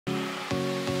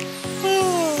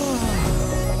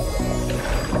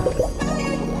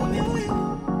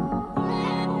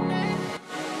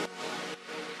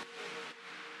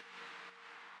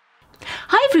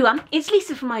everyone, it's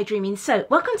Lisa from My Dreaming Soap.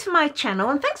 Welcome to my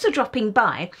channel and thanks for dropping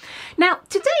by. Now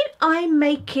today I'm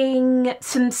making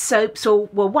some soaps, or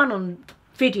well, one on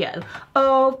video,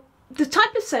 of the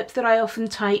type of soaps that I often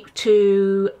take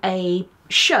to a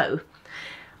show.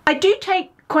 I do take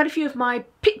quite a few of my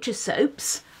picture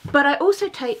soaps, but I also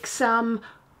take some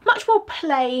much more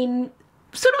plain,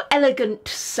 sort of elegant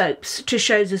soaps to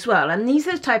shows as well, and these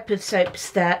are the type of soaps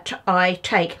that I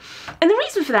take. And the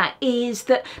reason for that is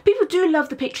that people do love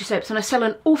the picture soaps and I sell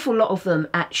an awful lot of them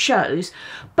at shows,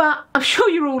 but I'm sure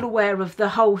you're all aware of the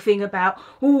whole thing about,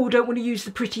 oh, don't want to use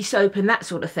the pretty soap and that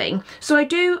sort of thing. So I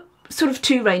do sort of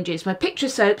two ranges, my picture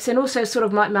soaps and also sort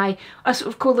of my I sort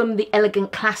of call them the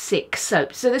elegant classic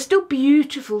soaps. So they're still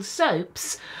beautiful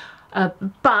soaps,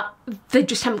 but they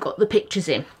just haven't got the pictures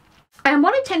in. And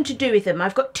what I tend to do with them,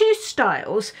 I've got two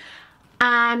styles,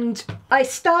 and I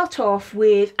start off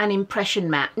with an impression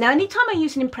mat. Now anytime I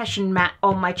use an impression mat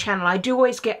on my channel, I do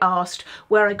always get asked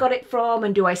where I got it from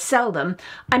and do I sell them.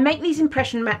 I make these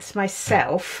impression mats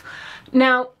myself.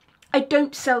 Now I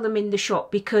don't sell them in the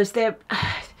shop because they're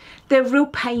a real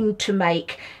pain to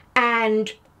make,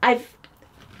 and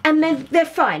they're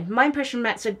fine. My impression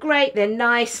mats are great, they're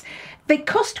nice. They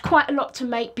cost quite a lot to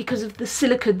make because of the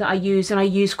silicone that I use, and I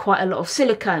use quite a lot of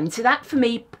silicone. So that for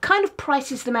me kind of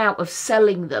prices them out of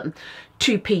selling them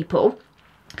to people.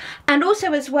 And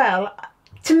also as well,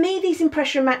 to me these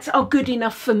impression mats are good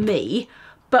enough for me,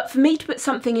 but for me to put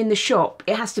something in the shop,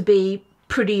 it has to be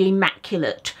pretty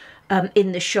immaculate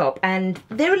in the shop, and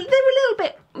they're a little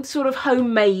bit sort of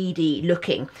homemade-y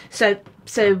looking. So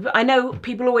I know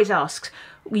people always ask,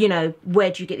 you know,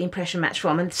 where do you get the impression mats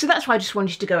from? And so that's why I just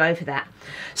wanted to go over that.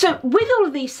 So with all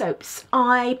of these soaps,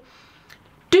 I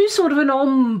do sort of an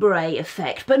ombre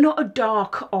effect, but not a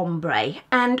dark ombre.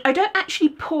 And I don't actually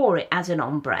pour it as an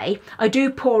ombre. I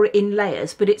do pour it in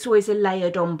layers, but it's always a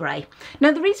layered ombre.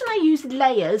 Now the reason I use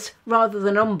layers rather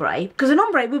than ombre, because an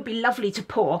ombre would be lovely to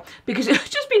pour, because it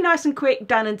would just be nice and quick,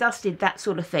 done and dusted, that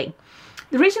sort of thing.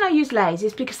 The reason I use layers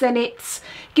is because then it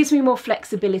gives me more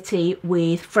flexibility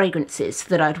with fragrances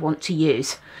that I'd want to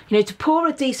use. You know, to pour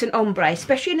a decent ombre,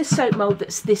 especially in a soap mould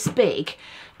that's this big,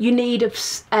 you need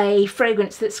a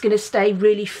fragrance that's going to stay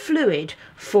really fluid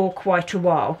for quite a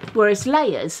while. Whereas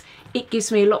layers, it gives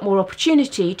me a lot more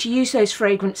opportunity to use those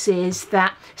fragrances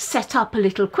that set up a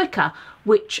little quicker,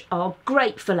 which are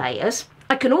great for layers.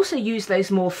 I can also use those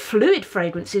more fluid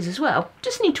fragrances as well,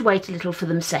 just need to wait a little for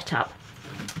them set up.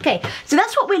 Okay, so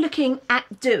that's what we're looking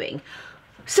at doing.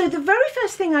 So the very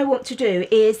first thing I want to do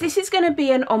is, this is going to be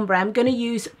an ombre. I'm going to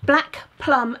use Black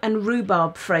Plum and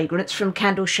Rhubarb fragrance from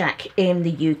Candle Shack in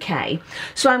the UK.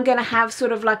 So I'm going to have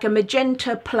sort of like a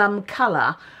magenta plum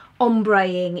colour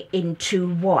ombreing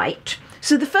into white.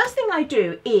 So the first thing I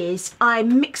do is I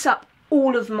mix up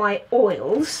all of my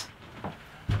oils.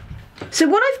 So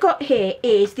what I've got here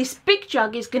is this big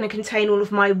jug is going to contain all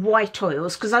of my white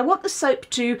oils, because I want the soap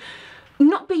to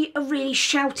not be a really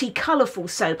shouty, colourful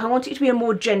soap. I want it to be a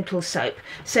more gentle soap.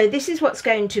 So this is what's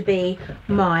going to be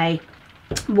my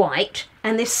white,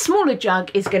 and this smaller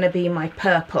jug is going to be my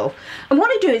purple. And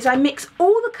what I do is I mix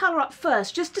all the colour up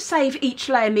first, just to save each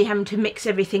layer me having to mix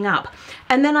everything up.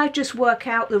 And then I just work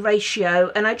out the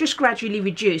ratio and I just gradually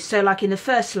reduce. So like in the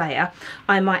first layer,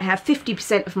 I might have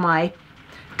 50% of my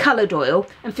coloured oil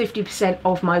and 50%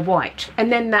 of my white.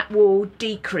 And then that will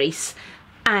decrease,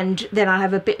 and then I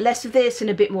have a bit less of this and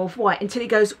a bit more of white until it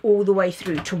goes all the way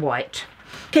through to white.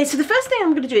 Okay, so the first thing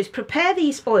I'm going to do is prepare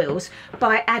these oils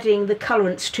by adding the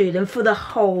colourants to them for the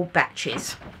whole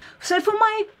batches. So for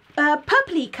my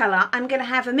purpley colour, I'm going to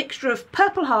have a mixture of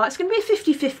Purple Heart, it's going to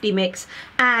be a 50-50 mix,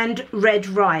 and Red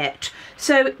Riot.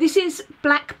 So this is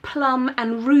Black Plum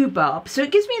and Rhubarb, so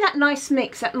it gives me that nice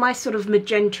mix, that nice sort of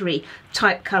magenta-y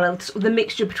type colour, the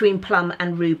mixture between plum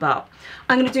and rhubarb.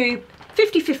 I'm going to do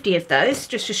 50-50 of those,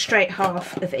 just a straight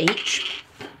half of each.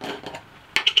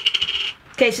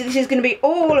 Okay, so this is going to be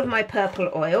all of my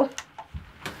purple oil.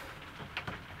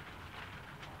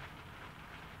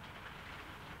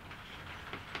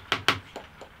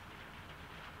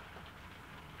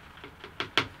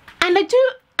 And I do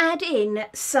add in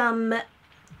some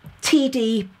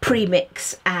TD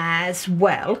premix as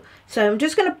well. So I'm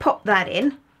just going to pop that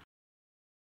in.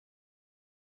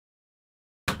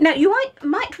 Now you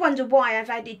might wonder why I've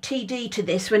added TD to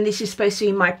this when this is supposed to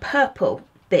be my purple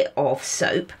bit of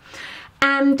soap.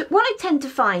 And what I tend to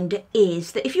find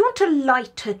is that if you want a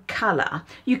lighter colour,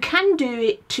 you can do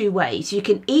it two ways. You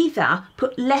can either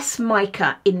put less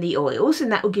mica in the oils,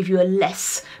 and that will give you a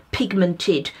less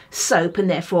pigmented soap, and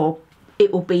therefore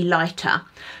it will be lighter.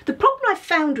 The problem I've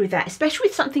found with that, especially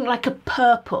with something like a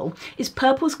purple, is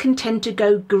purples can tend to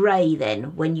go grey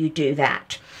then when you do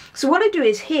that. So what I do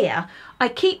is here, I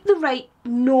keep the rate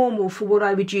normal for what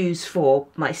I would use for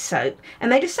my soap,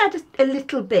 and I just add a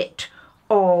little bit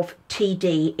of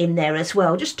TD in there as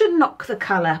well, just to knock the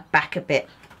colour back a bit.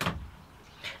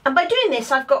 And by doing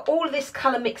this, I've got all of this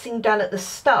colour mixing done at the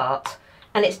start,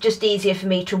 and it's just easier for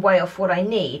me to weigh off what I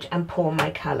need and pour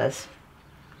my colours.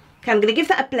 Okay, I'm going to give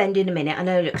that a blend in a minute. I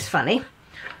know it looks funny.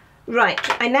 Right,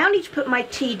 I now need to put my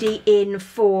TD in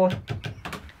for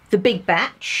the big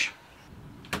batch.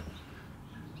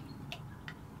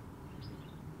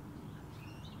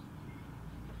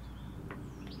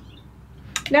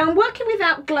 Now I'm working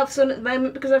without gloves on at the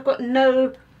moment because I've got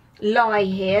no lye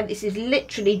here. This is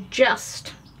literally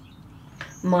just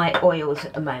my oils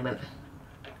at the moment.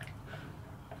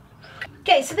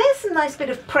 Okay, so there's some nice bit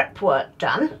of prep work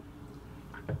done.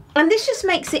 And this just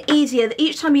makes it easier that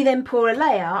each time you then pour a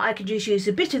layer, I could just use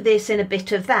a bit of this and a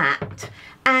bit of that.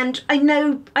 And I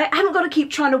know I haven't got to keep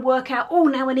trying to work out, oh,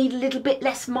 now I need a little bit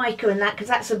less mica and that, because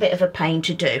that's a bit of a pain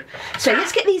to do. So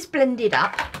let's get these blended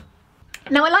up.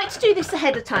 Now I like to do this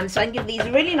ahead of time so I can give these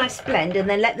a really nice blend and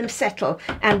then let them settle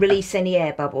and release any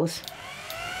air bubbles.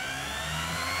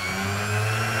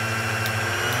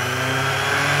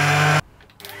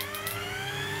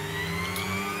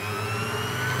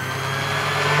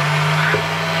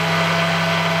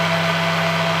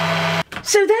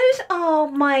 So those are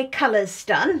my colours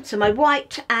done, so my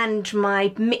white and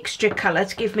my mixture colour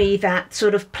to give me that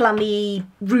sort of plummy,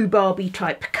 rhubarby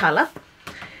type colour.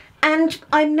 And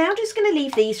I'm now just going to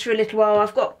leave these for a little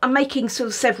while. I'm making sort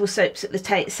of several soaps at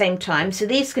the same time, so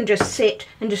these can just sit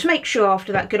and just make sure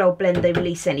after that good old blend they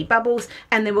release any bubbles,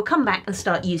 and then we'll come back and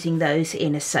start using those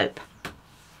in a soap.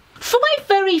 For my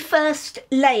very first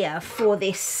layer for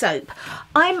this soap,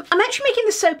 I'm actually making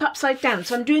the soap upside down,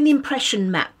 so I'm doing the impression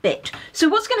matte bit. So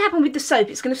what's going to happen with the soap,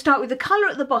 it's going to start with the colour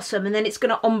at the bottom and then it's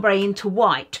going to ombre into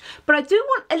white. But I do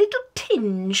want a little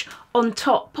tinge on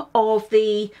top of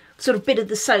the sort of bit of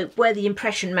the soap where the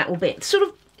impression matte will be. Sort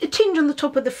of a tinge on the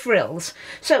top of the frills.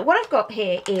 So what I've got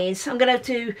here is I'm going to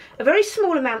do a very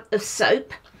small amount of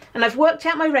soap. And I've worked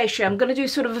out my ratio. I'm going to do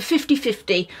sort of a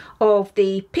 50-50 of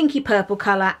the pinky purple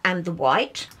colour and the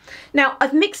white. Now,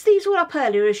 I've mixed these all up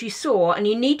earlier, as you saw, and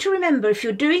you need to remember, if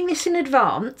you're doing this in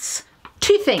advance,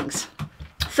 two things.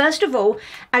 First of all,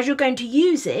 as you're going to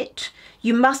use it,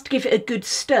 you must give it a good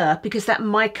stir because that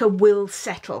mica will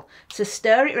settle. So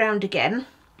stir it round again.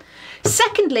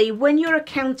 Secondly, when you're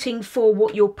accounting for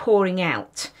what you're pouring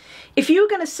out, if you're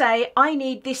going to say, I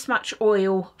need this much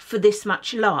oil for this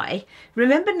much lye,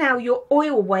 remember now your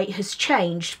oil weight has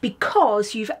changed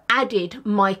because you've added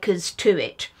micas to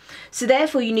it. So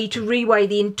therefore you need to reweigh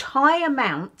the entire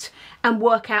amount and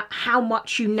work out how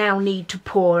much you now need to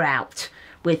pour out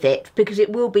with it, because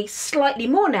it will be slightly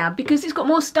more now because it's got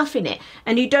more stuff in it,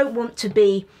 and you don't want to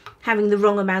be having the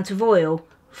wrong amount of oil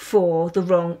for the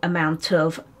wrong amount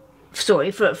of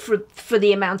for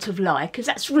the amount of lye, because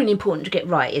that's really important to get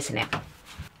right, isn't it?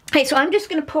 Okay, so I'm just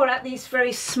going to pour out these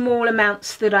very small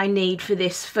amounts that I need for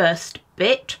this first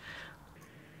bit.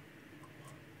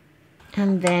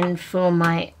 And then for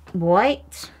my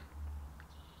white.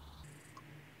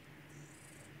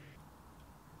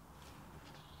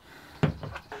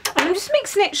 I'm just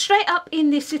mixing it straight up in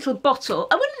this little bottle.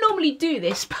 I wouldn't normally do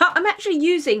this, but I'm actually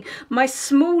using my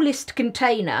smallest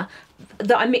container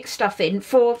that I mix stuff in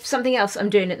for something else I'm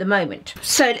doing at the moment.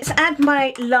 So let's add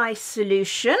my lye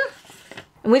solution.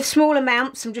 And with small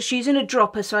amounts, I'm just using a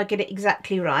dropper so I get it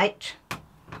exactly right.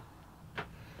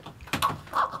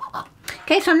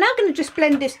 Okay, so I'm now going to just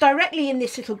blend this directly in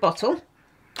this little bottle.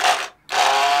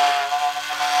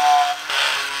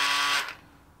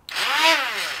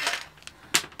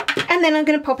 And then I'm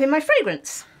going to pop in my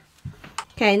fragrance.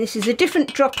 Okay, and this is a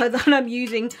different dropper than I'm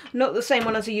using, not the same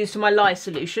one as I used for my lye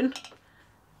solution.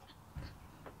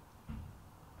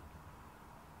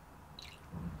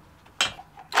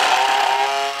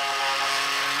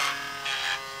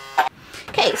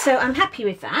 Okay, so I'm happy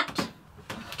with that.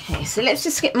 Okay, so let's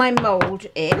just get my mould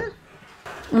in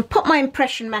and put my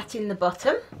impression mat in the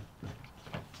bottom.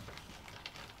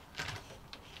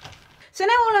 So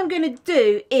now all I'm going to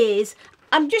do is,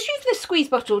 I'm just using the squeeze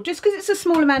bottle just because it's a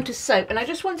small amount of soap, and I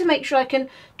just want to make sure I can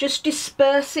just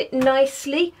disperse it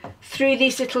nicely through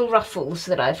these little ruffles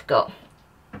that I've got.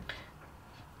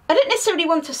 I don't necessarily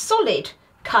want a solid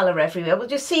colour everywhere. We'll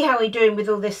just see how we're doing with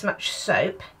all this much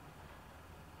soap.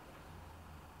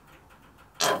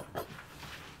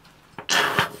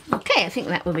 Okay, I think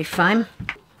that will be fine.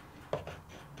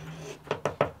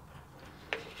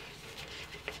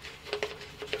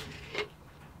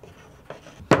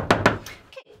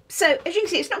 so as you can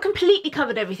see, it's not completely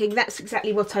covered everything. That's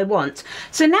exactly what I want.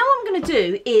 So now what I'm going to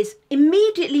do is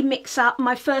immediately mix up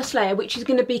my first layer, which is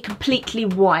going to be completely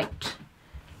white.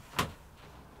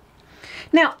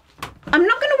 Now, I'm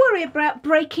not going to worry about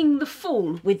breaking the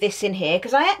fall with this in here,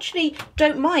 because I actually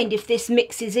don't mind if this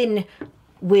mixes in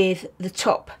with the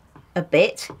top a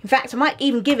bit. In fact, I might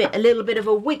even give it a little bit of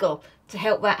a wiggle to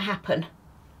help that happen.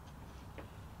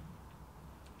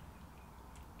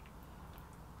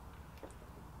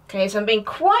 Okay, so I'm being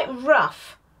quite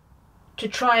rough to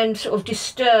try and sort of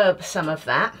disturb some of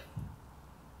that.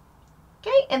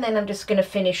 Okay, and then I'm just going to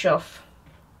finish off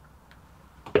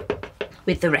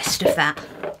with the rest of that.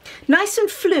 Nice and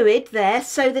fluid there,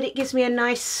 so that it gives me a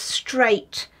nice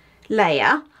straight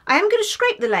layer. I am going to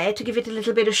scrape the layer to give it a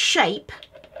little bit of shape,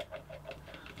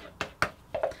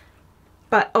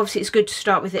 but obviously it's good to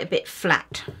start with it a bit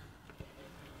flat.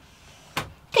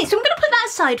 Okay, so I'm going to put that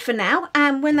aside for now,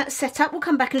 and when that's set up, we'll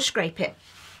come back and scrape it.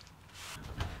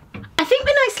 I think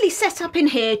we're nicely set up in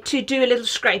here to do a little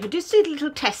scrape. I just did a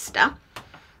little tester.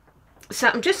 So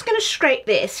I'm just going to scrape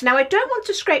this. Now I don't want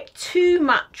to scrape too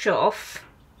much off.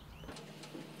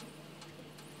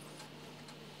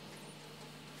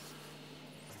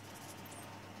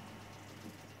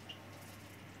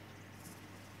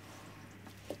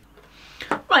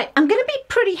 Right, I'm going to be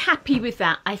pretty happy with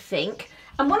that, I think.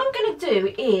 And what I'm going to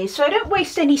do is, so I don't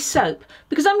waste any soap,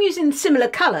 because I'm using similar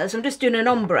colours, I'm just doing an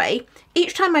ombre.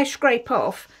 Each time I scrape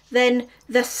off, then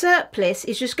the surplus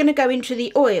is just going to go into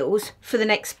the oils for the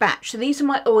next batch. So these are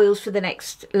my oils for the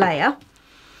next layer.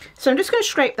 So I'm just going to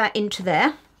scrape that into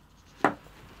there,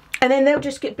 and then they'll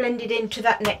just get blended into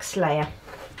that next layer.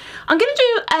 I'm going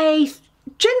to do a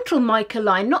gentle mica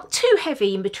line, not too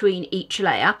heavy in between each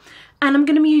layer. And I'm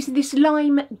going to be using this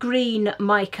lime green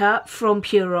mica from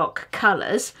Pure Rock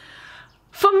Colours.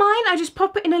 For mine, I just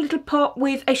pop it in a little pot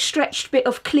with a stretched bit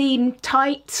of clean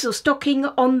tights or stocking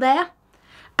on there.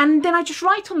 And then I just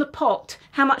write on the pot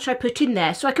how much I put in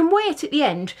there, so I can weigh it at the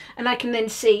end and I can then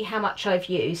see how much I've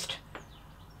used.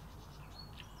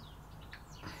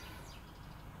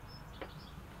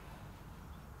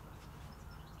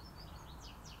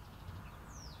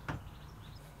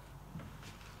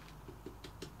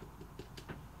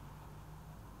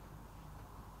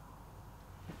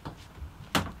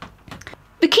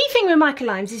 The key thing with mica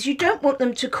limes is you don't want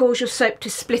them to cause your soap to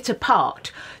split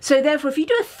apart. So therefore, if you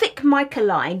do a thick mica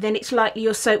line, then it's likely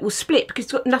your soap will split because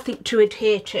it's got nothing to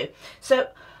adhere to. So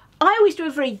I always do a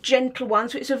very gentle one,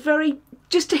 so it's a very,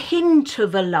 just a hint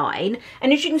of a line.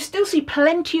 And as you can still see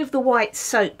plenty of the white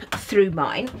soap through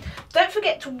mine. Don't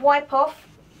forget to wipe off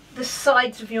the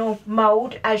sides of your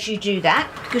mould as you do that,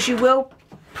 because you will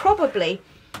probably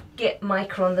get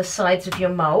mica on the sides of your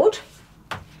mould.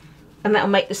 And that'll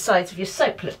make the sides of your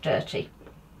soap look dirty.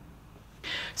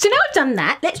 So now I've done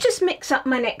that, let's just mix up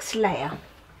my next layer.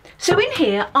 So in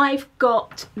here I've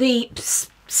got the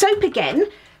soap again,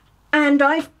 and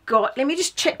I've got, let me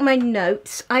just check my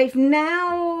notes, I've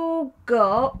now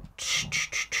got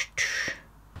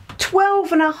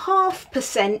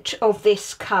 12.5% of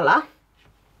this colour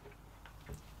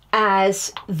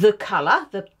as the colour,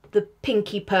 the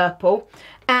pinky purple,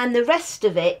 and the rest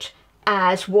of it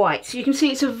as white. So you can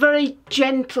see it's a very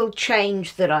gentle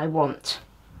change that I want.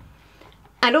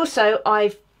 And also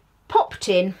I've popped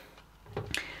in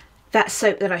that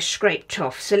soap that I scraped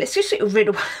off. So let's just get rid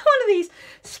of one of these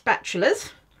spatulas.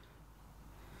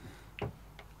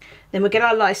 Then we'll get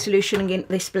our lye solution and get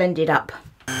this blended up.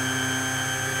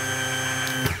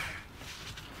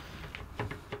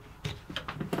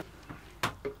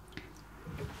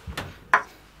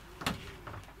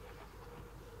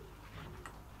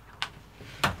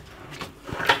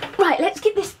 Let's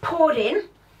get this poured in,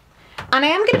 and I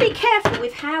am going to be careful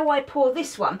with how I pour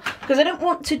this one because I don't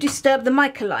want to disturb the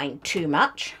mica line too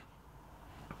much.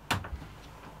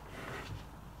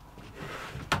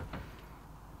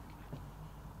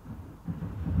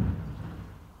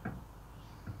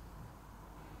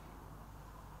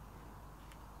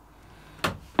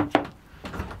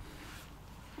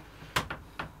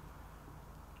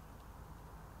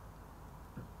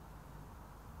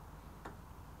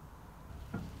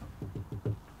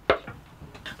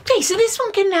 Okay, so this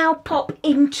one can now pop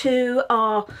into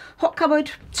our hot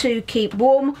cupboard to keep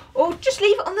warm, or just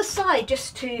leave it on the side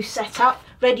just to set up,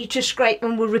 ready to scrape,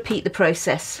 and we'll repeat the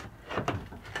process.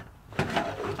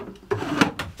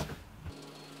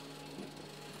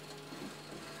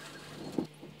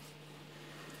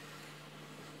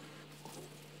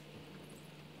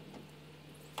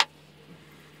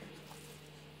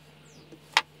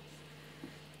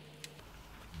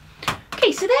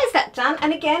 Okay, so so there's that done,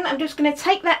 and again I'm just going to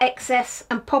take that excess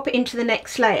and pop it into the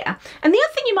next layer. And the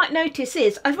other thing you might notice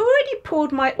is I've already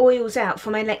poured my oils out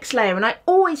for my next layer, and I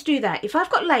always do that. If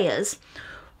I've got layers,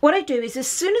 what I do is as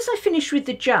soon as I finish with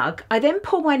the jug, I then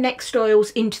pour my next oils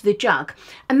into the jug,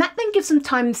 and that then gives them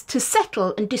time to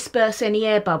settle and disperse any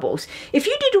air bubbles. If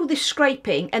you did all this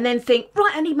scraping and then think,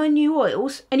 right, I need my new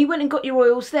oils, and you went and got your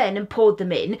oils then and poured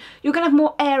them in, you're going to have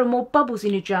more air and more bubbles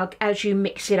in your jug as you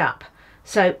mix it up.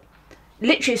 So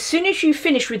literally as soon as you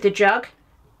finish with the jug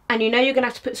and you know you're going to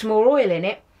have to put some more oil in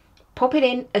it, pop it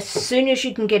in as soon as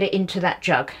you can get it into that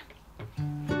jug.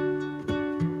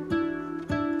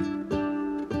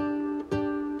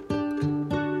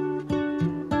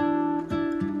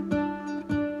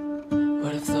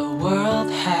 What if the world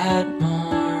had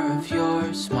more of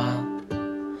your smile?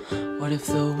 What if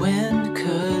the wind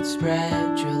could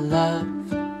spread your love?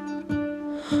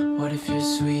 What if your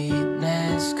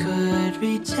sweetness could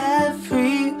reach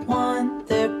everyone?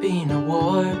 There'd be no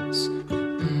wars.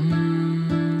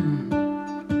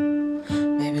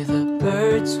 Maybe the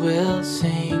birds will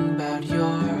sing about your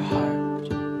heart.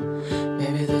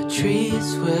 Maybe the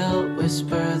trees will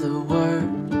whisper the word.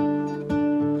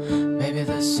 Maybe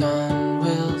the sun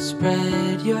will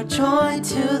spread your joy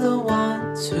to the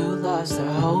ones who lost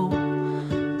their hope.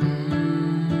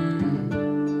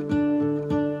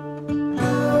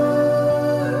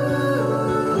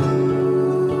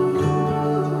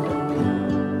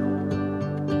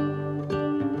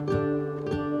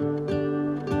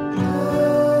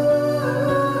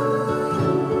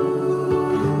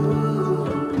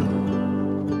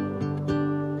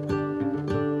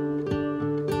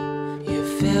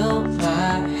 Fill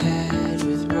my head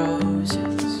with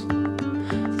roses.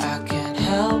 I can't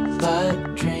help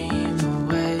but dream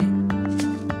away.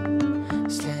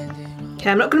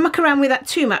 Okay, I'm not going to muck around with that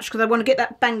too much because I want to get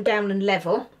that bang down and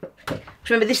level.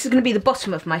 Remember, this is going to be the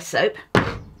bottom of my soap.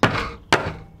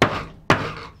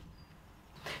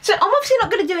 So I'm obviously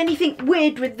not going to do anything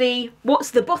weird with the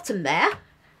what's the bottom there,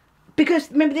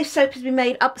 because remember this soap has been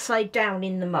made upside down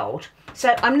in the mould.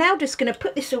 So I'm now just going to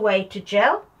put this away to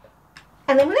gel.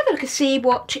 And then we'll have a look and see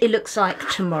what it looks like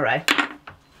tomorrow.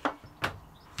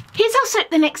 Here's our soap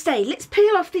the next day. Let's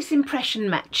peel off this impression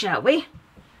mat, shall we?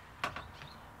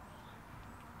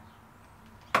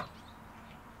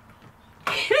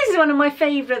 This is one of my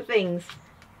favourite things.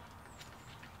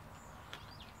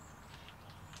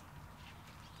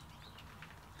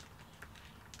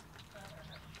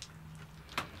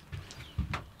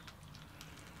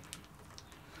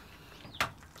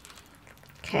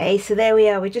 Okay, so there we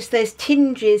are with just those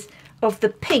tinges of the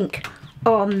pink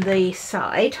on the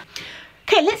side.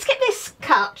 Okay, let's get this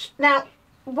cut. Now,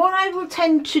 what I will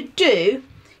tend to do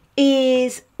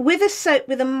is with a soap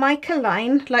with a mica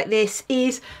line like this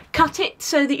is cut it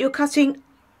so that you're cutting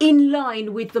in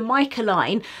line with the mica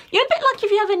line. You know, a bit like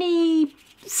if you have any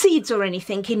seeds or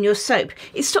anything in your soap,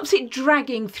 it stops it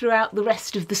dragging throughout the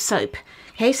rest of the soap.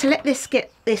 Okay, so let this get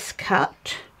this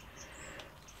cut.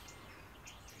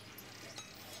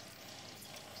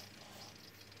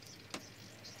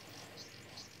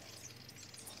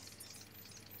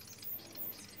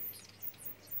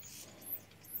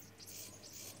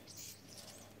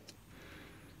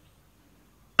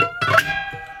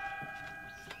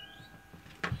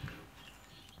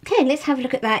 Okay, let's have a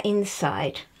look at that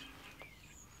inside.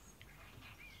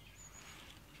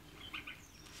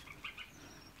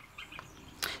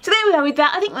 So there we are with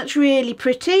that. I think that's really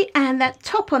pretty, and that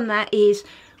top on that is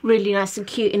really nice and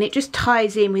cute, and it just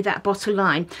ties in with that bottom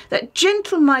line. That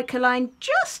gentle mica line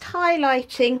just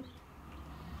highlighting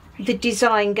the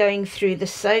design going through the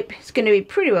soap. It's going to be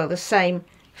pretty well the same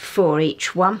for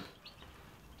each one.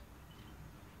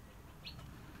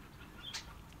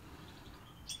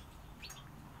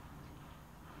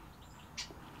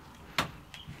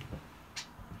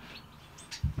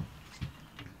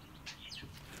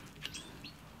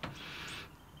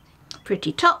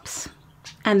 Pretty tops,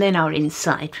 and then our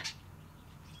inside.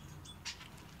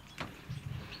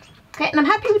 Okay, and I'm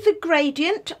happy with the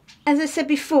gradient. As I said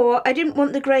before, I didn't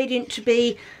want the gradient to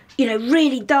be, you know,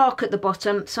 really dark at the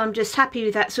bottom, so I'm just happy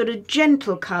with that sort of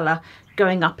gentle colour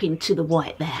going up into the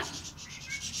white there.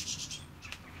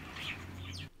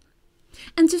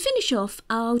 And to finish off,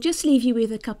 I'll just leave you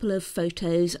with a couple of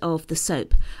photos of the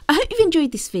soap. I hope you've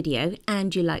enjoyed this video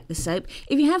and you like the soap.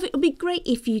 If you have, it would be great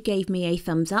if you gave me a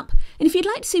thumbs up. And if you'd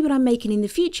like to see what I'm making in the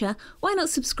future, why not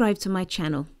subscribe to my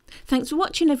channel? Thanks for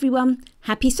watching, everyone.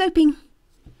 Happy soaping!